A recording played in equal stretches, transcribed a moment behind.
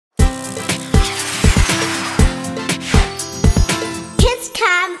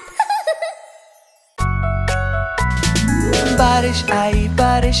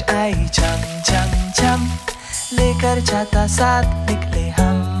बारिश आई छम छम छम, लेकर छाता साथ निकले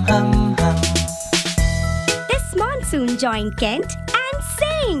हम हम हम। This monsoon joined Kent and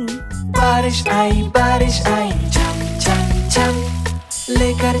sang. बारिश आई छम छम छम,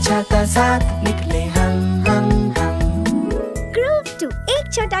 लेकर छाता साथ निकले हम हम हम। Groove to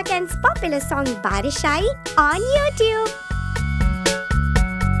Ekchotakent's popular song Baarish Aayi on YouTube.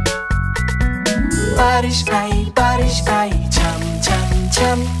 बारिश आई छम छम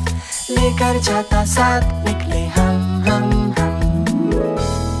छम, लेकर छाता साथ निकले हम हम हम।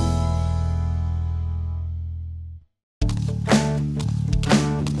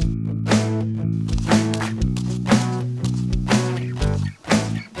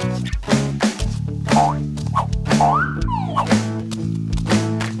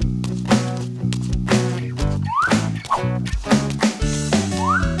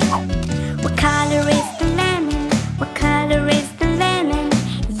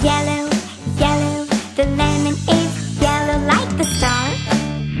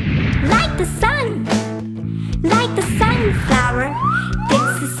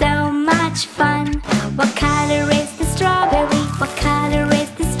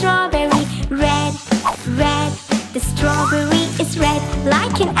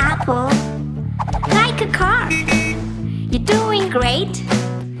 Like a car, you're doing great.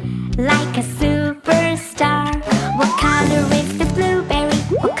 Like a superstar. What color is the blueberry?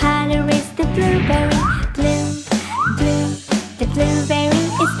 What color is the blueberry? Blue, blue. The blueberry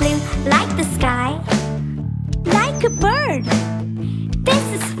is blue. Like the sky, like a bird. This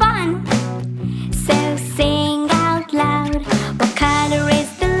is fun, so sing out loud. What color is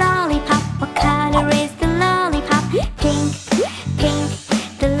the lollipop? What color is the lollipop? Pink, pink.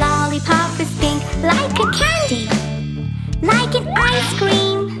 The lollipop is pink. Like a candy, like an ice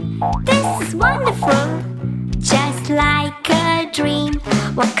cream. This is wonderful, just like a dream.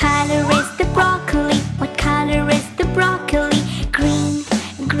 What color is the broccoli? What color is the broccoli? Green,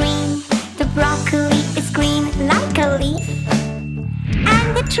 green. The broccoli is green, like a leaf. And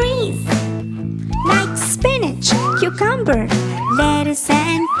the trees, like spinach, cucumber, lettuce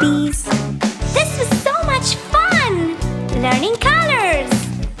and peas. This was so much fun, learning colors.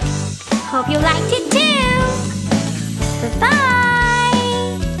 Hope you liked it too. Bye-bye.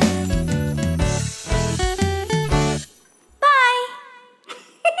 Bye.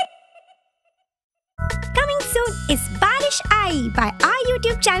 Coming soon is Baarish Aayi by our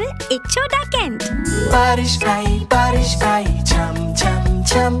YouTube channel ekchotakent. बारिश आई छम छम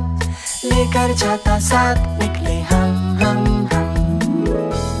छम, लेकर छाता साथ निकले हम हम हम।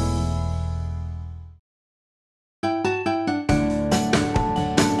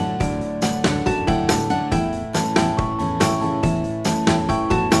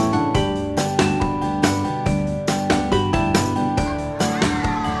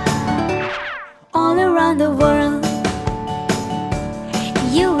 All around the world,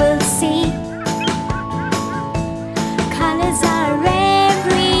 you will see colors are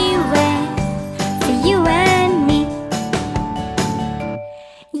everywhere for you and me.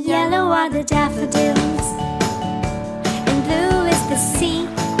 Yellow are the daffodils, and blue is the sea.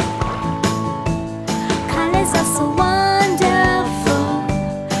 Colors are so wonderful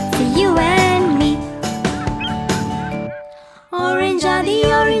for you and me. Orange are the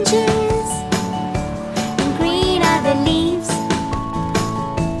oranges, the leaves.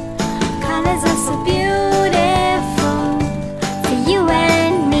 Colors are so beautiful for you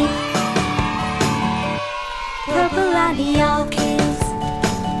and me. Purple are the orchids,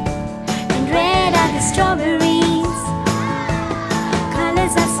 and red are the strawberries.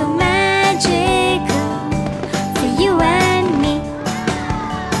 Colors are so magical for you and me.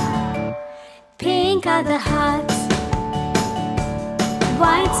 Pink are the hearts,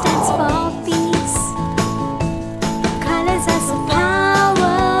 white stands for peace. Colors are so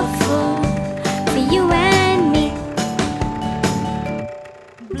powerful for you and me.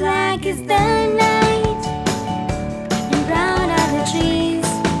 Black is the night, and brown are the trees.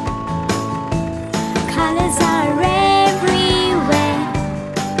 Colors are everywhere,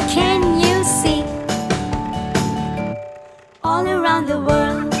 can you see? All around the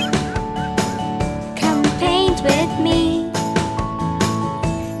world, come paint with me.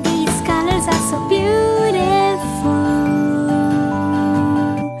 These colors are so beautiful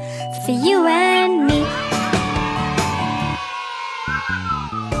for you and me.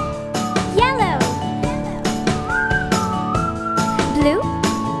 Yellow, blue,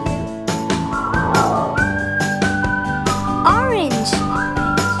 orange,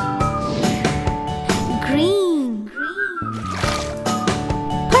 green,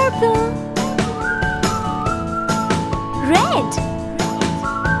 purple, red,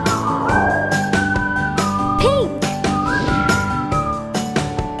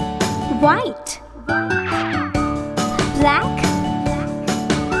 white, black,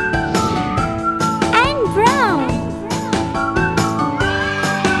 and brown.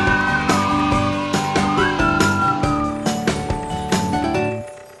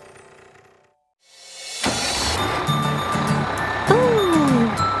 Ooh.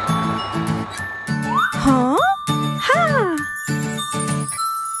 Huh? Ha!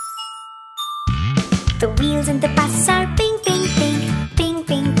 The wheels in the bus are ping, ping, ping, ping,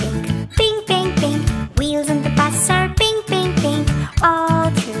 ping, ping, ping, ping, ping. Wheels in the bus are ping, ping, ping, all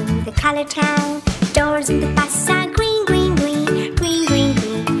through the color town. Doors in the bus are green, green, green, green, green,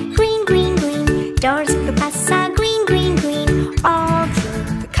 green, green, green, green. Doors in the bus are green, green, green, all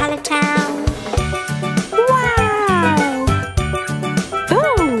through the color town. Wow!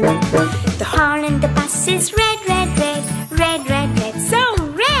 Boom! The horn in the bus is red, red, red, red, red, red, so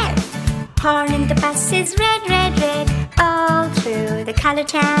red! Horn in the bus is red, red, red, all through the color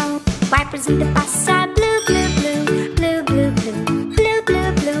town. Wipers in the bus are blue, blue, blue, blue, blue, blue, blue,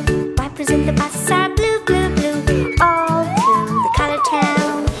 blue, blue. Wipers in the bus are blue, blue, blue, all through the color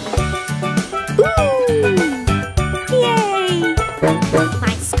town. Ooh! Yay!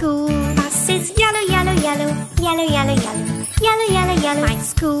 My school bus is yellow, yellow, yellow, yellow, yellow, yellow, yellow, yellow, yellow. My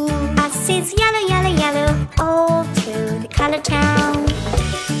school bus is yellow, yellow, yellow, all through the color town.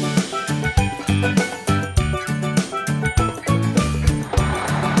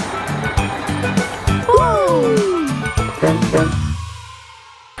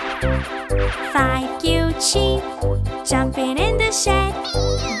 Five cute sheep jumping in the shed.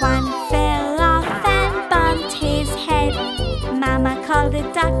 One fell off and bumped his head. Mama called the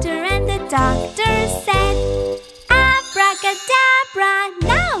doctor and the doctor said, "Abracadabra,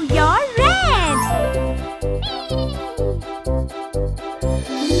 now you're red."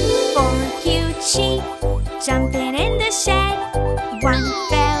 Four cute sheep jumping in the shed. One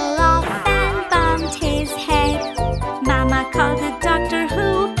fell off and bumped his head. Mama called the doctor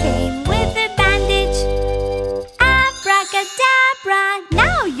who came with a bandage. Abracadabra,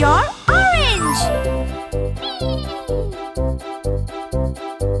 now you're orange.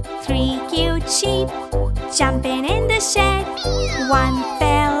 Three cute sheep jumping in the shed. One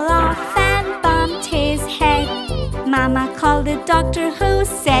fell off and bumped his head. Mama called the doctor who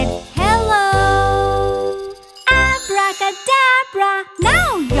said, "Hello." Abracadabra, now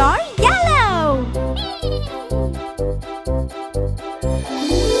you're yellow.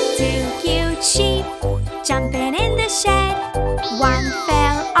 Two cute sheep jumping in the shed. One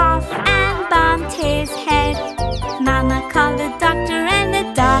fell off and bumped his head. Mama called the doctor and the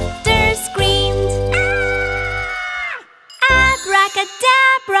doctor screamed,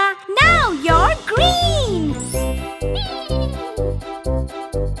 "Abracadabra, now you're green."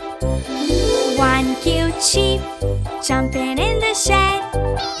 One cute sheep jumping in the shed.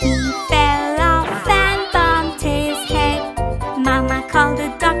 He fell off and bumped his head. Mama called the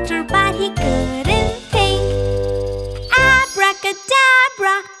doctor but he couldn't think.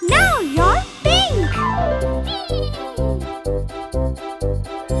 Abracadabra, now you're pink.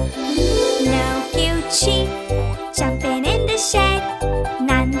 No cute sheep jumping in the shed.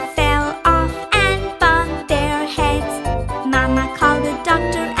 None fell off and bumped their heads. Mama called the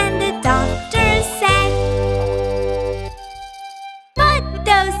doctor and the doctor said, "Put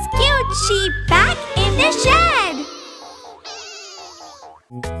those cute sheep back in the shed."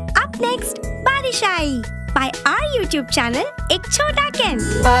 Up next, Baarish Aayi by our YouTube channel ekchotakent.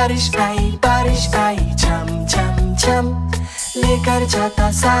 बारिश आई छम छम छम, लेकर छाता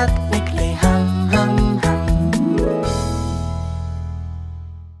साथ निकले हम हम हम।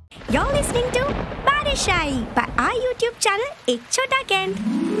 You're listening to Baarish Aayi by our YouTube channel ekchotakent.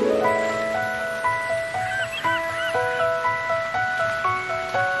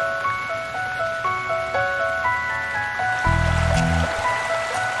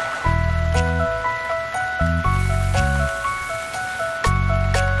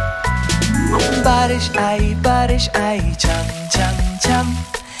 बारिश आई छम छम छम,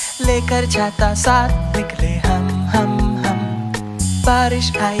 लेकर छाता साथ निकले हम हम हम।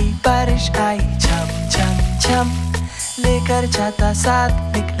 बारिश आई छम छम छम, लेकर छाता साथ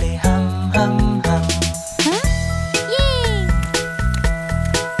निकले हम हम हम।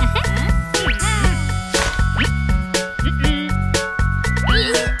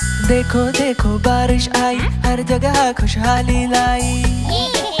 देखो देखो बारिश आई, हर जगह खुशहाली लाई।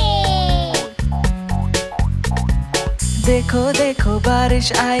 देखो देखो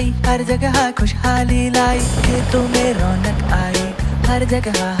बारिश आई, हर जगह खुशहाली लाई। खेतों में रौनक आई, हर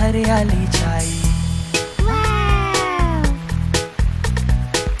जगह हरियाली छाई।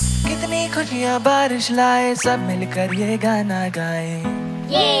 कितनी खुशियाँ बारिश लाए, सब मिलकर ये गाना गाए।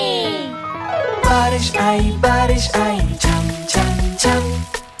 Yay! बारिश आई छम छम छम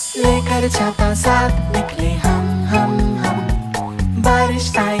लेकर छाता साथ निकले हम बारिश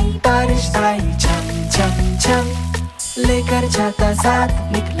आई छम छम छम लेकर छाता साथ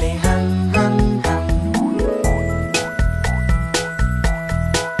निकले हम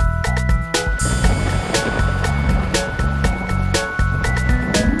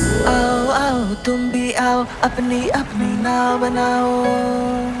आओ आओ तुम भी आओ अपनी अपनी नाव बनाओ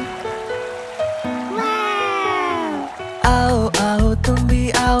आओ आओ तुम भी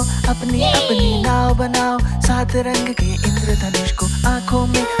आओ अपनी अपनी नाव बनाओ सात रंग के इंद्रधनुष को आंखों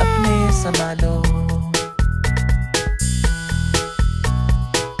में अपने समा लो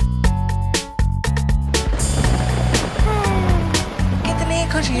कितनी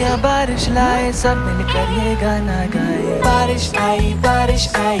खुशियाँ बारिश लाए सब मिलकर ये गाना गाए बारिश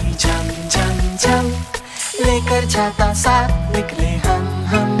आई छम छम छम लेकर छाता साथ निकले हम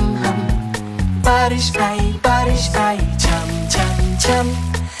बारिश आई छम छम छम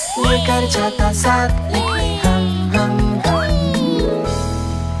लेकर छाता साथ निकले हम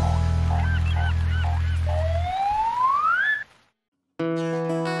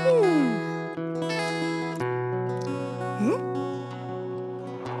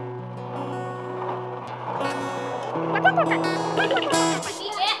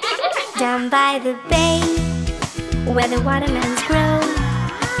Down by the bay, where the watermelons grow,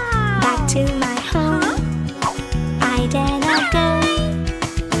 back to my home I dare not go,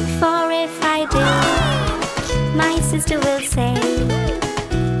 for if I do, my sister will say,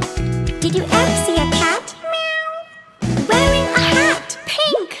 did you ever see a cat? Wearing a hat,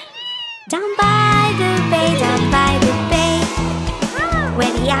 pink. Down by the bay,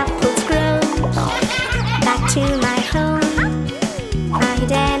 where the apples grow, back to my home I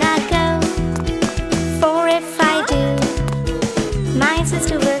dare not go, for if I do, my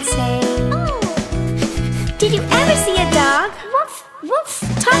sister will say, did you ever see a dog? Woof, woof,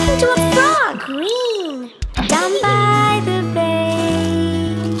 talking to a frog. Green. Down by the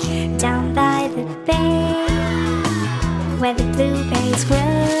bay, where the blueberries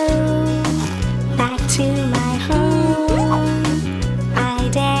grow, back to my home I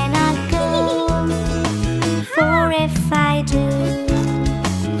dare not go, for if I do,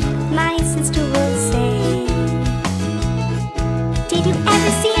 my sister will say, did you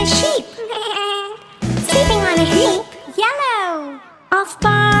ever see a sheep? Sleeping on a heap, yellow, off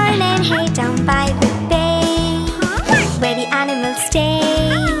barn and hay. Down by the bay, where the animals stay,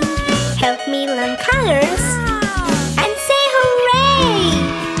 help me learn colors and say hooray.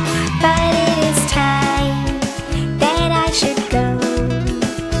 But it is time that I should go.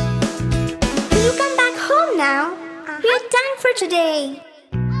 Will you come back home now? We're done for today.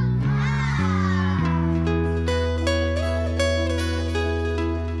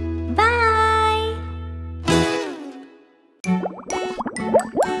 Bye.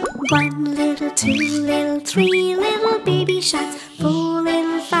 1 little, 2 little, 3 little baby sharks, 4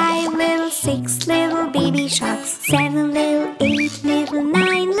 little, 5 little, 6 little baby sharks, 7 little, 8 little,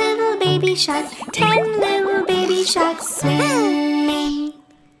 9 little baby sharks, 10 little baby sharks swimming.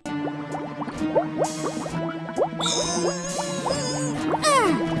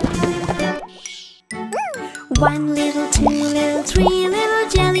 1 little, 2 little, 3 little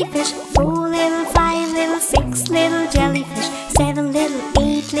jellyfish, 4 little, 5 little, 6 little jellyfish, 7 little,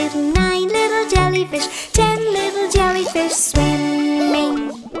 8 little, 9 little jellyfish, 10 little jellyfish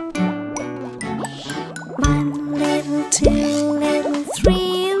swimming. 1 little, 2 little,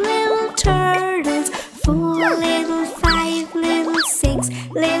 3 little turtles, 4 little, 5 little, 6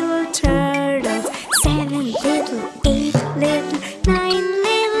 little turtles, 7 little, 8 little, 9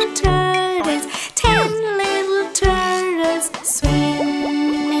 little turtles, 10 little turtles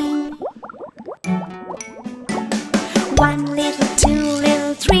swimming. 1 little, 2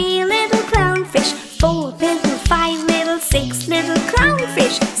 little, 3 little clownfish, 4 little, 5 little, 6 little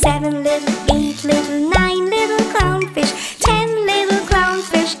clownfish, 7 little, 8 little, 9 little clownfish, 10 little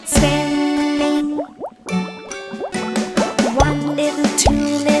clownfish swimming. 1 little, 2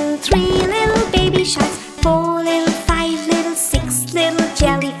 little, 3 little baby sharks, 4 little, 5 little, 6 little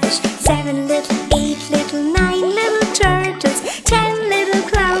jellyfish, 7 little, 8 little, 9 little turtles, 10 little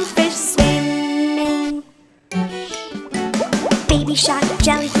clownfish swimming. Baby shark,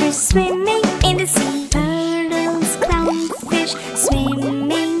 jellyfish swimming in the sea, turtles, clownfish swimming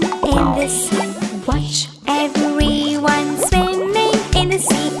in the sea. Watch everyone swimming in the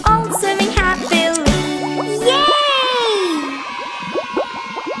sea, all swimming happily. Yay!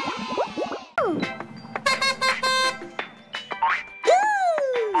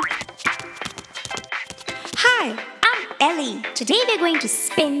 Hi, I'm Ellie. Today we're going to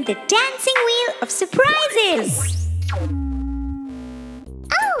spin the dancing wheel of surprises.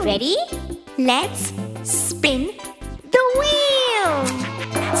 Oh, ready? Let's spin the wheel.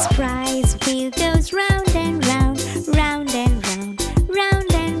 Surprise wheel goes round and round, round and round,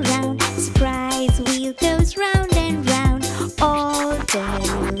 round and round. Surprise wheel goes round and round all day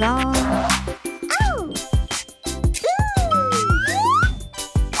long. Oh!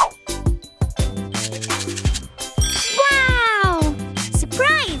 Wow!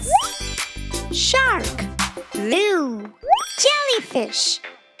 Surprise! Shark, blue, jellyfish,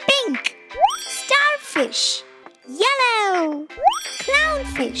 pink, starfish, yellow,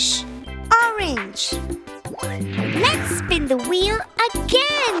 clownfish, orange. Let's spin the wheel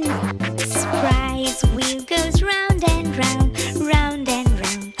again. Surprise wheel goes round and round, round and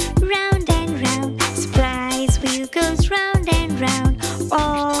round, round and round. Surprise wheel goes round and round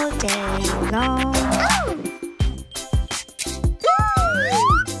all day long.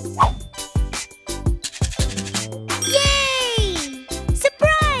 Yay!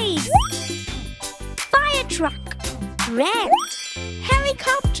 Surprise! Fire truck, red.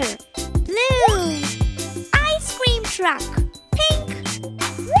 Helicopter, blue. Ice cream truck, pink.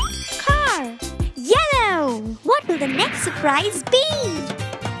 Car, yellow. What will the next surprise be?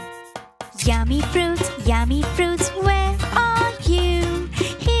 Yummy fruits, where are you?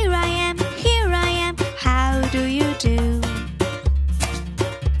 Here I am, how do you do?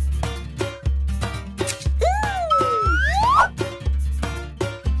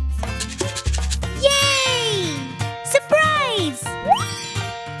 Yay! Surprise!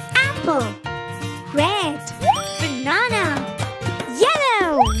 Apple, red, banana,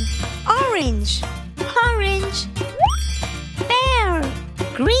 yellow, orange, orange, pear,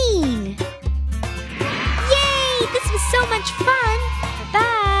 green. Yay! This was so much fun.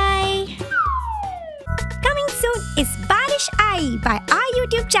 Bye. Coming soon is Baarish Aayi by our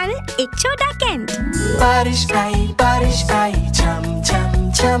YouTube channel ekchotakent. बारिश आई छम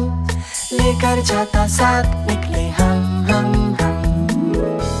छम छम लेकर जाता साथ निकले हम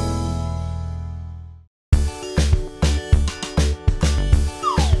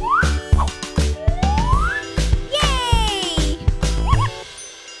Yay!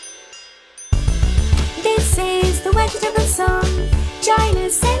 This is the vegetable song. Join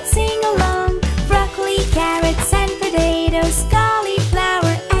us and sing along. Broccoli, carrots and potatoes,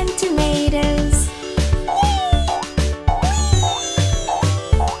 cauliflower and tomatoes.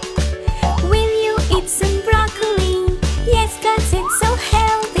 Will you eat some broccoli? Yes, 'cause it's so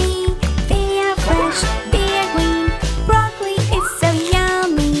healthy. They are fresh, they are green. Broccoli is so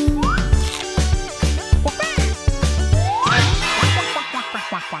yummy.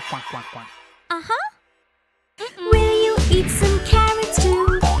 Will you eat some carrots too?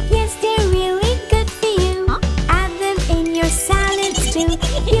 Yes, they're really good for you. Add them in your salads too.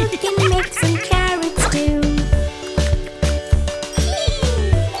 You can make some carrots too.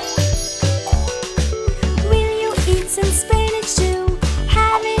 Will you eat some spinach too?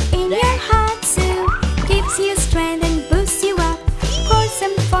 Have it in your hot soup. Gives you strength and boosts you up. Pour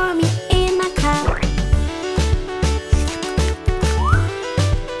some for me in my cup.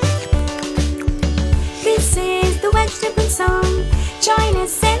 This is the vegetable song. Join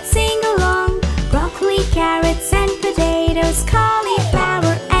us and sing along. Broccoli, carrots and potatoes,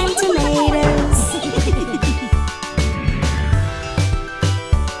 cauliflower and tomatoes.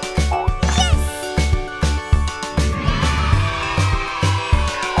 Yes!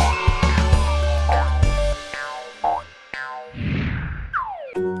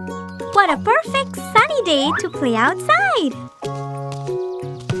 What a perfect sunny day to play outside.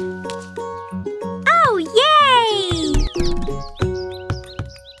 Oh, yay!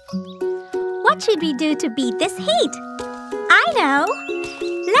 What should we do to beat this heat? I know!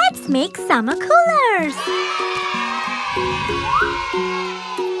 Let's make summer coolers!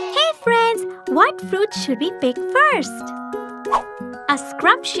 Hey friends, what fruit should we pick first? A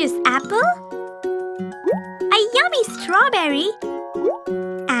scrumptious apple? A yummy strawberry?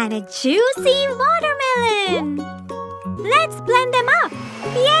 And a juicy watermelon! Let's blend them up!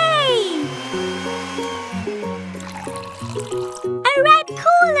 Yay! A red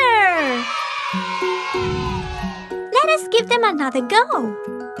cooler! Let us give them another go.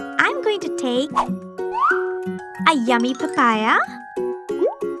 I'm going to take a yummy papaya,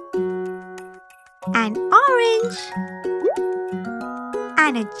 an orange,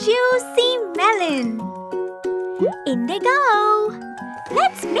 and a juicy melon. In they go.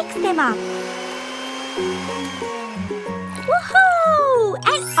 Let's mix them up. Woohoo!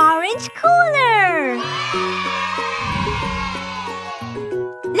 An orange cooler!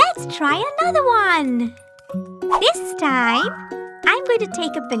 Let's try another one. This time, I'm going to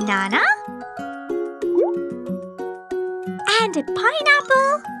take a banana and a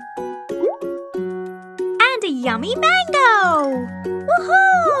pineapple and a yummy mango.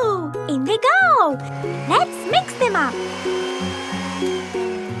 Woohoo! In they go. Let's mix them up.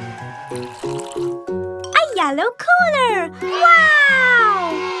 A yellow cooler.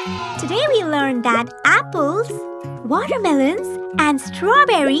 Wow! Today we learned that apples, watermelons, and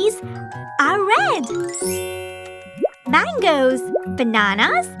strawberries are red. Mangoes,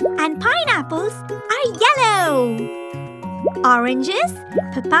 bananas, and pineapples are yellow. Oranges,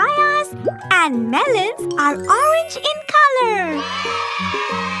 papayas, and melons are orange in color.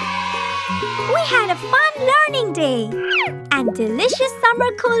 We had a fun learning day and delicious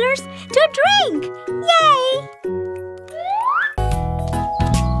summer coolers to drink. Yay!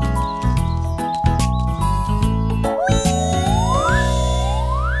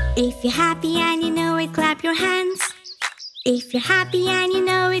 If you're happy and you know it, clap your hands. If you're happy and you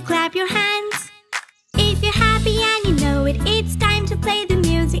know it, clap your hands. If you're happy and you know it, it's time to play the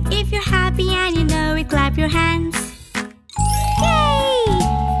music. If you're happy and you know it, clap your hands. Yay!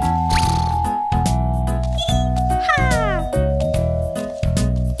 Yee-haw!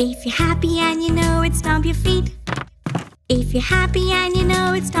 If you're happy and you know it, stomp your feet. If you're happy and you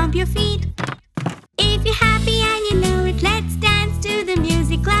know it, stomp your feet. If you're happy and you know it, let's dance to the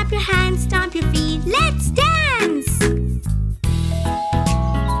music. Clap your hands, stomp your feet, let's dance!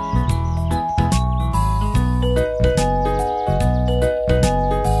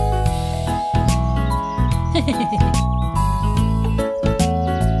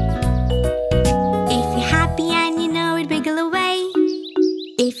 If you're happy and you know it, wiggle away.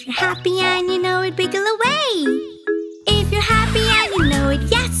 If you're happy and you know it, wiggle away. If you're happy and you know it,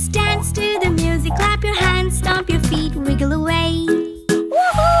 yes, dance to the music. Clap your hands, stomp your feet, wiggle away.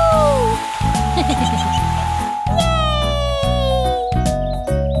 Woohoo! Yay!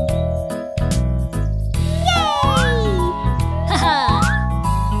 Yay! Aha!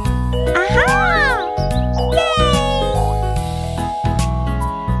 Yay!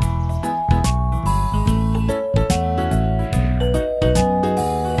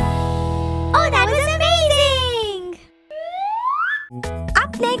 Oh, that was amazing!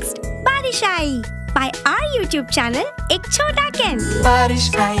 Up next, Baarish Aayi by our YouTube channel, ekchotakent. बारिश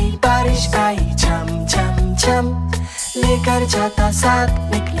आई छम छम छम लेकर जाता साथ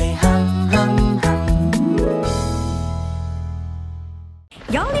निकले हम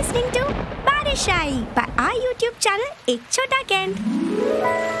You're listening to Baarish Aayi by our YouTube channel, ekchotakent.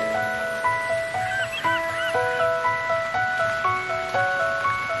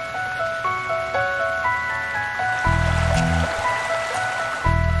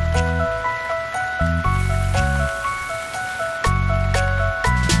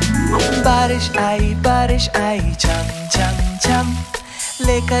 बारिश आई छम छम छम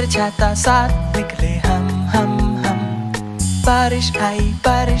लेकर जाता साथ निकले हम बारिश आई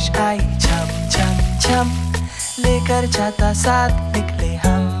छम छम छम लेकर जाता साथ निकले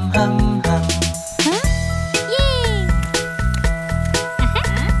हम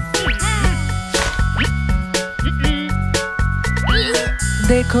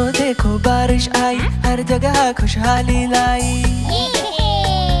देखो देखो बारिश आई हर जगह खुशहाली लाई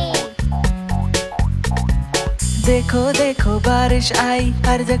देखो देखो बारिश आई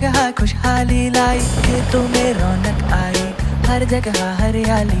हर जगह खुशहाली लाई खेतों में रौनक आई हर जगह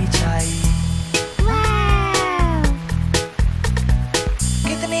हरियाली छाई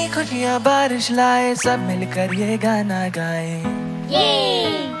कितनी खुशियाँ बारिश लाए सब मिलकर ये गाना गाए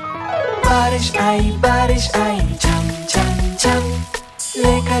बारिश आई छम छम छम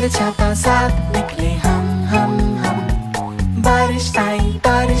लेकर छाता साथ निकले हम बारिश आई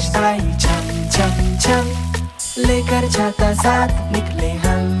छम छम छम लेकर जाता साथ निकले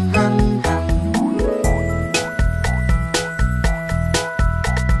हम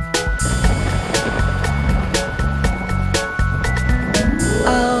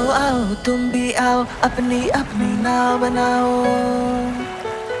आओ आओ तुम भी आओ अपनी अपनी नाव बनाओ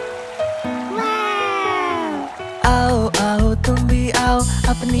आओ आओ तुम भी आओ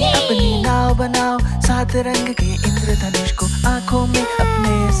अपनी अपनी नाव बनाओ सात रंग के इंद्रधनुष को आंखों में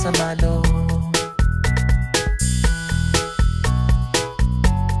अपने समा लो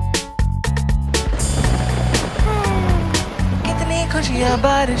खुशियाँ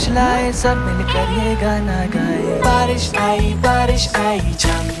बारिश लाए सब मिलकर ये गाना गाए बारिश आई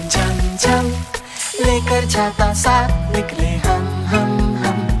छम छम छम लेकर जाता साथ निकले हम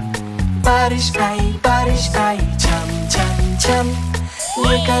बारिश आई छम छम छम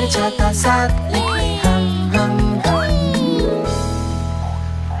लेकर जाता साथ निकले हम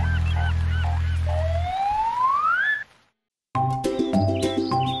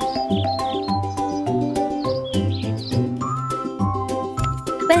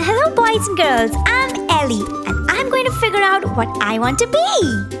Well, hello boys and girls, I'm Ellie and I'm going to figure out what I want to be.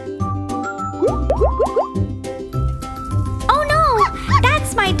 Oh no,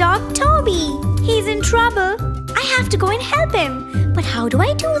 that's my dog Toby. He's in trouble. I have to go and help him. But how do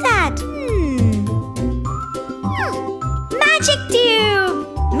I do that? Magic tube!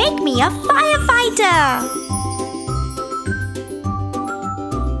 Make me a firefighter!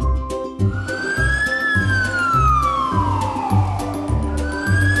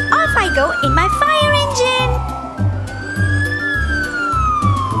 Off I go in my fire engine!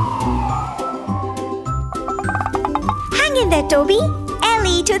 Hang in there, Toby!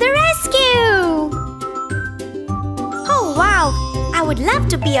 Ellie to the rescue! Oh wow! I would love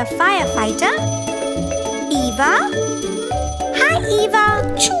to be a firefighter. Eva? Hi, Eva!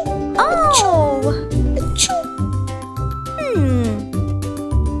 Oh!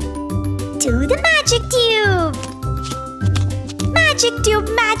 To the magic tube!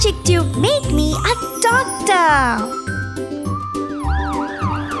 Magic tube, make me a doctor!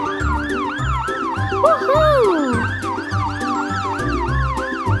 Woohoo!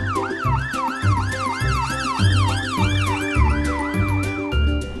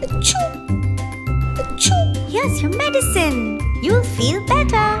 Here's your medicine. You'll feel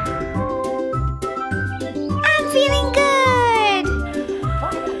better. I'm feeling good.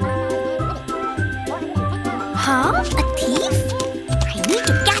 Huh? A thief? I need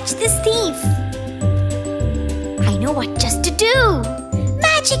to catch this thief. I know what just to do.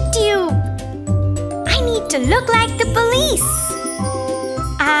 Magic tube. I need to look like the police.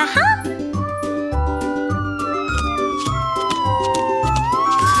 Uh-huh.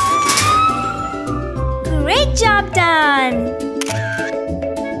 Great job done!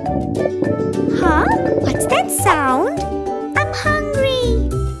 Huh? What's that sound? I'm hungry!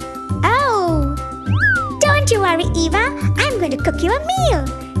 Oh! Don't you worry, Eva. I'm going to cook you a meal.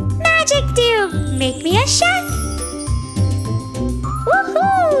 Magic tube! Make me a chef!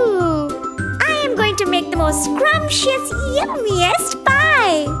 Woohoo! I am going to make the most scrumptious, yummiest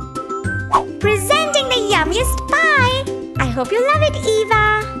pie! Presenting the yummiest pie! I hope you love it,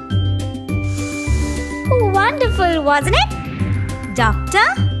 Eva! Wonderful, wasn't it? Doctor?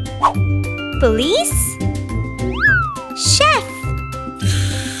 Police? Chef?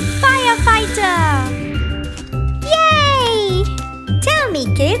 Firefighter? Yay! Tell me,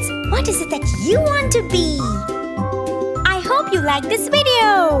 kids, what is it that you want to be? I hope you like this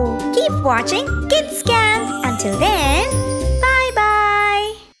video. Keep watching Kidscamp. Until then,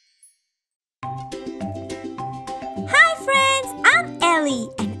 bye-bye. Hi friends, I'm Ellie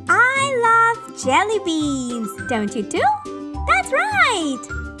and I love jelly beans, don't you too? That's right!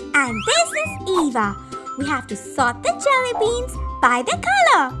 And this is Eva. We have to sort the jelly beans by their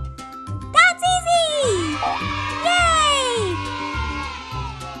color. That's easy! Yay!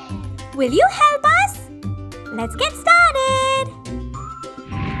 Will you help us? Let's get started!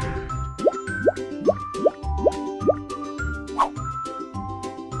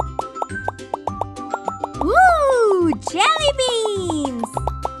 Ooh, jelly beans!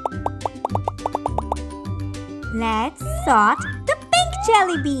 Let's sort the pink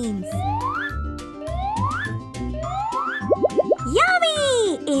jelly beans.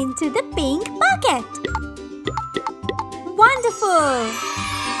 Yummy! Into the pink bucket. Wonderful!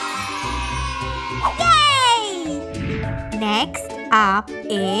 Yay! Next up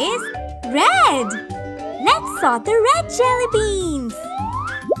is red. Let's sort the red jelly beans.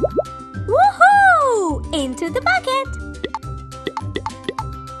 Woohoo! Into the bucket.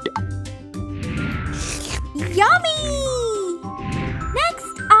 Yummy!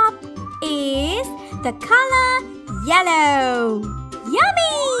 Next up is the color yellow.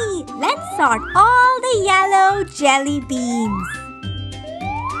 Yummy! Let's sort all the yellow jelly beans.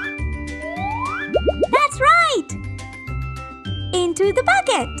 That's right! Into the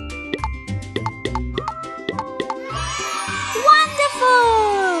bucket.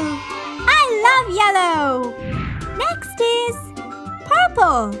 Wonderful! I love yellow. Next is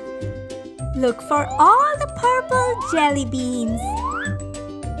purple. Look for all the purple jelly beans.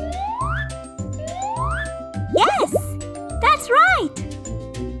 Yes, that's right.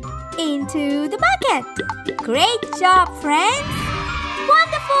 Into the bucket. Great job, friends.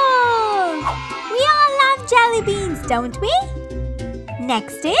 Wonderful. We all love jelly beans, don't we?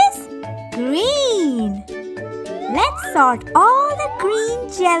 Next is green. Let's sort all the green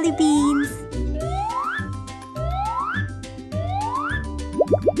jelly beans.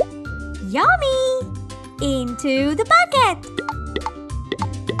 Yummy! Into the bucket.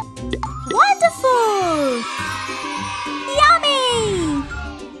 Wonderful! Yummy!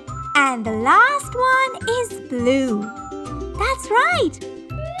 And the last one is blue. That's right!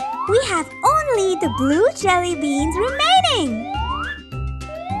 We have only the blue jelly beans remaining.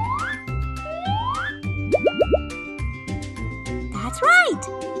 That's right.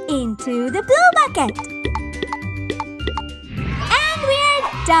 Into the blue bucket. And we're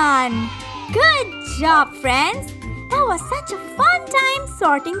done. Good job, friends. That was such a fun time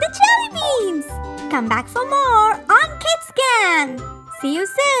sorting the jelly beans. Come back for more on KidsCamp. See you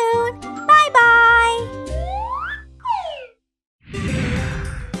soon. Bye-bye.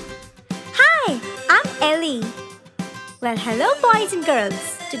 Hi, I'm Elly. Well, hello boys and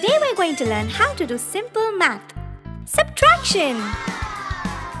girls. Today we're going to learn how to do simple math. Subtraction.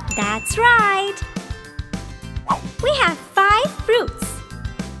 That's right. We have 5 fruits.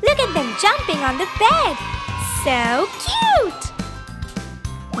 Look at them jumping on the bed. So cute!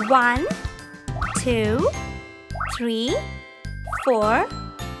 1, 2, 3, 4,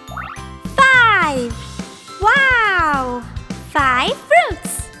 5. Wow! 5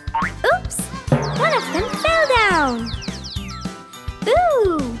 fruits. Oops! One of them fell down.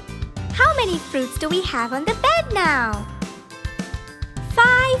 Ooh! How many fruits do we have on the bed now?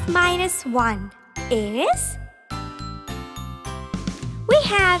 5 minus 1 is... We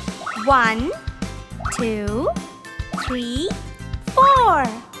have 1, 2, 3, 4.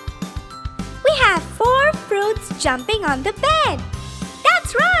 We have 4 fruits jumping on the bed.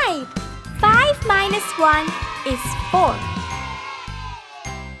 That's right! 5 minus 1 is 4.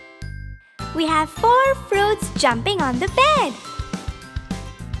 We have 4 fruits jumping on the bed.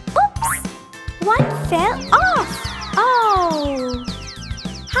 Oops! One fell off. Oh!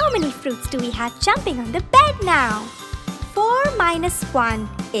 How many fruits do we have jumping on the bed now? 4 minus 1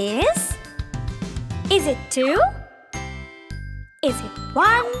 is... Is it 2? Is it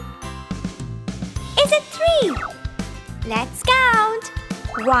 1? Is it 3? Let's count.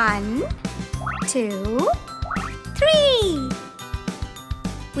 1, 2, 3.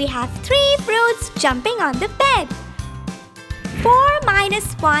 We have 3 fruits jumping on the bed. 4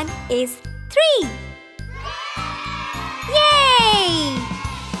 minus 1 is 3. Yay!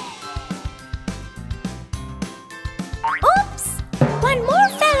 Oops! One more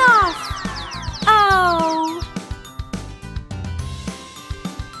fell off. Oh!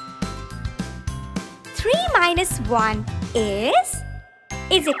 3 minus 1 is...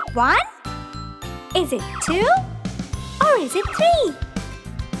 Is it 1? Is it 2? Or is it 3?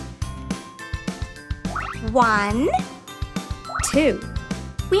 1, 2.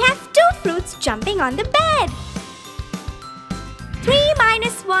 We have 2 fruits jumping on the bed. 3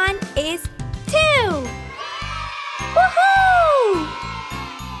 minus 1 is 2. Woohoo!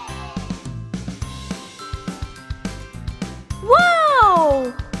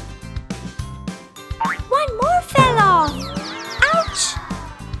 Whoa! One more fell off. Ouch!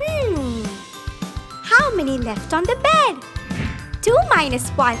 How many left on the bed? 2 minus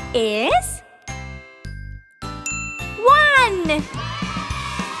 1 is... 1!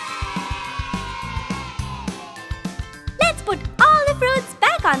 Let's put all the fruits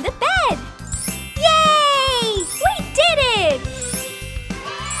back on the bed. Yay! We did it!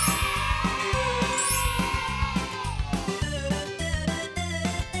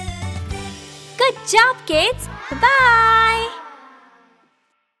 Good job, kids! Bye-bye!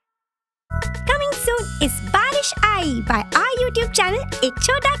 Coming soon is Baarish Aayi by our YouTube channel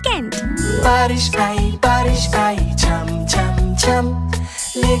ekchotakent. बारिश आई छम छम छम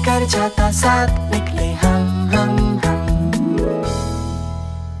लेकर जाता साथ निकले हम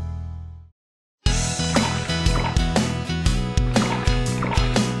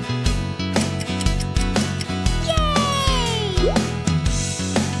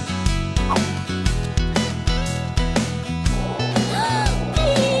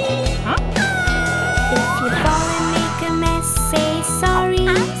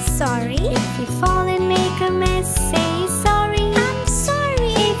Sorry. If you fall and make a mess, say sorry. I'm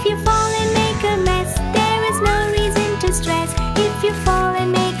sorry. If you fall and make a mess, there is no reason to stress. If you fall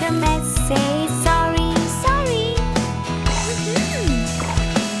and make a mess, say sorry. Sorry.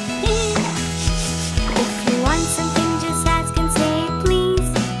 If you want something, just ask and say please.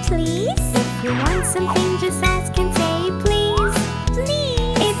 Please. If you want something, just ask and say please.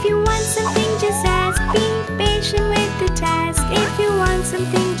 Please. If you want something, just ask. Be patient with the task. If you want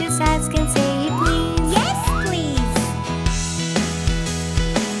something, just ask and say please. Yes, please.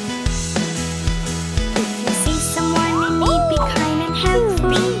 If you see someone in need, be kind and helpful.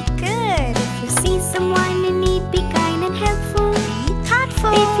 Be good. If you see someone in need, be kind and helpful. Be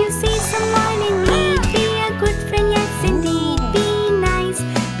thoughtful. If you see someone in need, be a good friend. Yes, indeed. Be nice,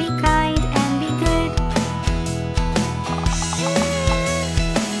 be kind, and be good.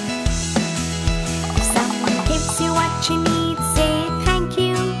 If someone gives you what you need, say thank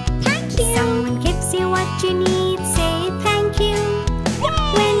you.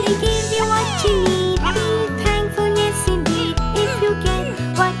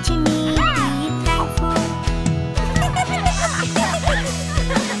 What you need, be thankful.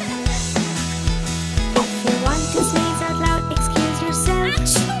 If you want to sneeze out loud, excuse yourself.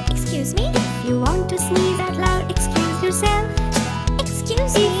 Excuse me? If you want to sneeze out loud, excuse yourself.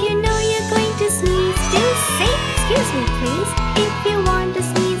 Excuse me? If you know you're going to sneeze, just say excuse me please. If you want to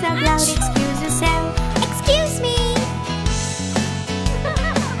sneeze out loud, excuse yourself. Excuse me.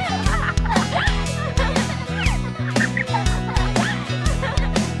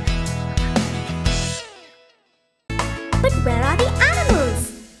 But where are the animals?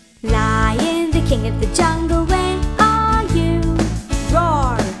 Lion, the king of the jungle, where are you?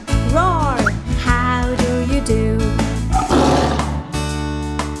 Roar, roar, how do you do?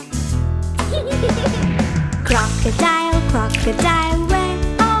 Crocodile, crocodile, where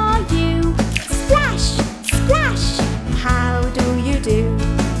are you? Splash, splash, how do you do?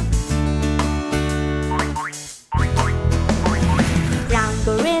 Brown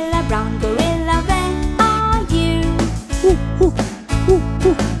gorilla, where are you?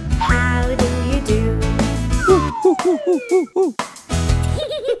 How do you do?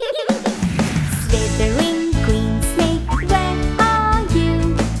 Slithering green snake, where are you?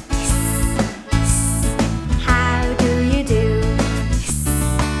 How do you do?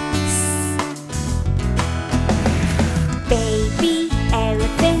 Baby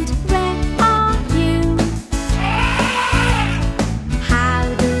elephant, where are you? How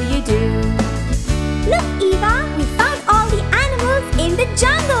do you do? Look, Eva, we found all the animals in the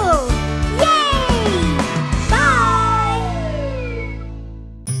jungle! Yay! Bye!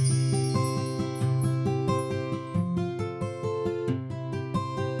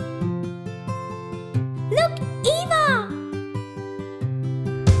 Look, Eva!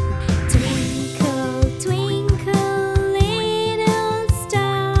 Twinkle, twinkle, little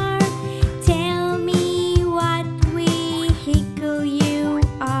star, tell me what vehicle you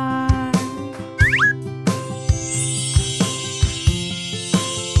are.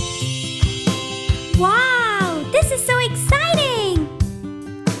 Wow, this is so exciting!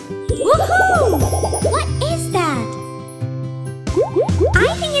 Woohoo! What is that?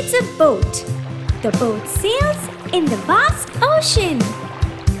 I think it's a boat. The boat sails in the vast ocean.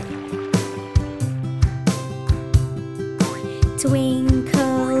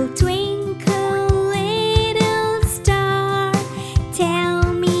 Twinkle, twinkle, little star,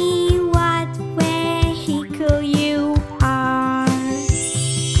 tell me what vehicle you are.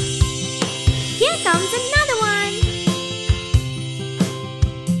 Here comes another one.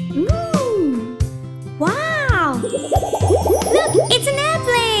 Wow! Look, it's an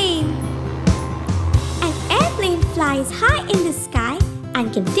airplane. An airplane flies high in the sky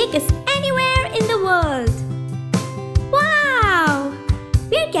and can take us anywhere in the world. Wow!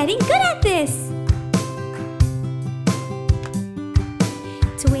 We're getting good at this.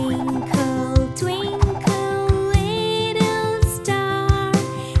 Twinkle, twinkle, little star,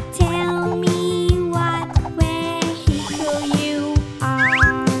 tell me what vehicle you are.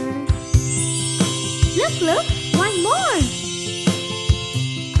 Look, look, one more.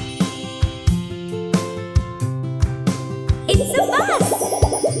 It's a bus.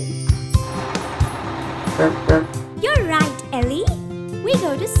 You're right, Elly. We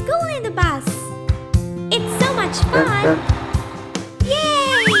go to school in the bus. It's so much fun.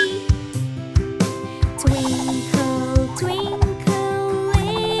 Yay! Twinkle, twinkle,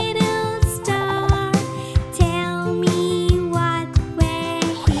 little star, tell me what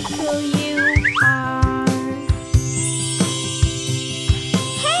vehicle you are.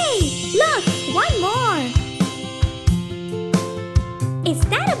 Hey, look, one more. Is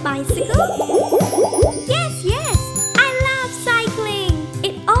that a bicycle? Yes, yes, I love cycling.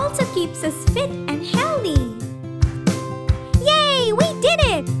 It also keeps us fit and healthy. Yay, we did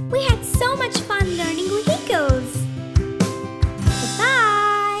it! We had so much fun learning vehicles.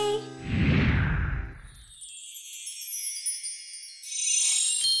 Bye!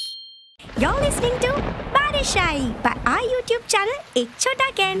 You're listening to Baarish Aayi by our YouTube channel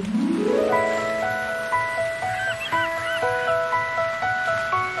Ekchotakent.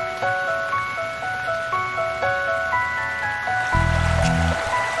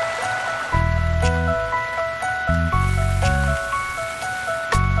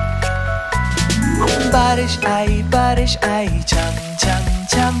 बारिश आई छम छम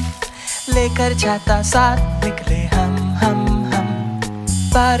छम, लेकर छाता साथ निकले हम।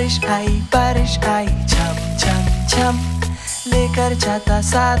 बारिश आई छम छम छम, लेकर छाता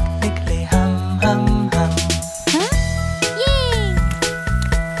साथ निकले हम।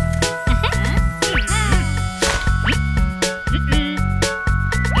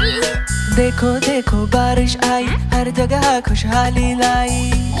 देखो देखो बारिश आई, हर जगह खुशहाली लाई।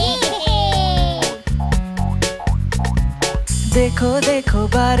 देखो देखो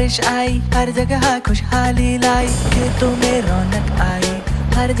बारिश आई, हर जगह खुशहाली लाई। खेतों में रौनक आई,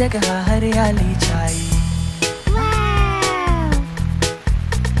 हर जगह हरियाली छाई।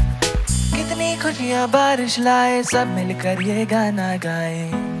 कितनी खुशियाँ बारिश लाए, सब मिलकर ये गाना गाए।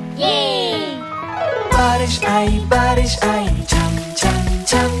 बारिश आई छम छम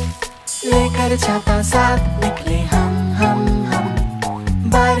छम, लेकर छाता साथ निकले हम।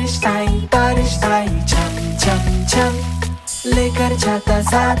 बारिश आई छम छम छम, लेकर छाता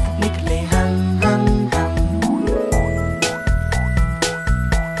साथ निकले हम।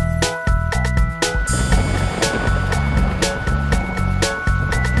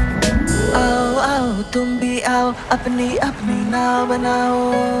 आओ आओ तुम भी आओ, अपनी अपनी नाव बनाओ।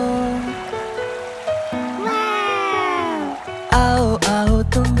 आओ आओ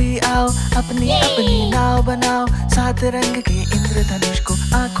तुम भी आओ, अपनी अपनी नाव बनाओ। सात रंग के इंद्रधनुष को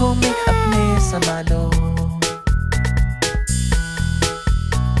आंखों में अपने समा लो।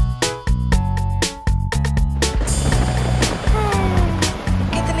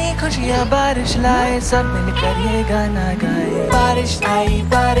 कितनी खुशियाँ बारिश लाए, सब मिलकर ये गाना गाए। बारिश आई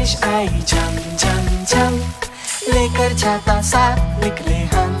छम छम छम, लेकर छाता साथ निकले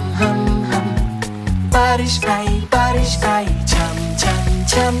हम। बारिश आई छम छम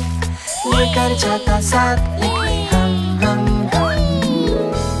छम, लेकर छाता साथ निकले हम।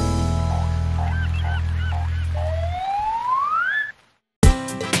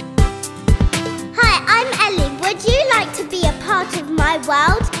 Hi, I'm Ellie. Would you like to be a part of my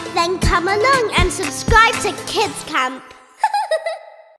world? Then come along and subscribe to Kids Camp.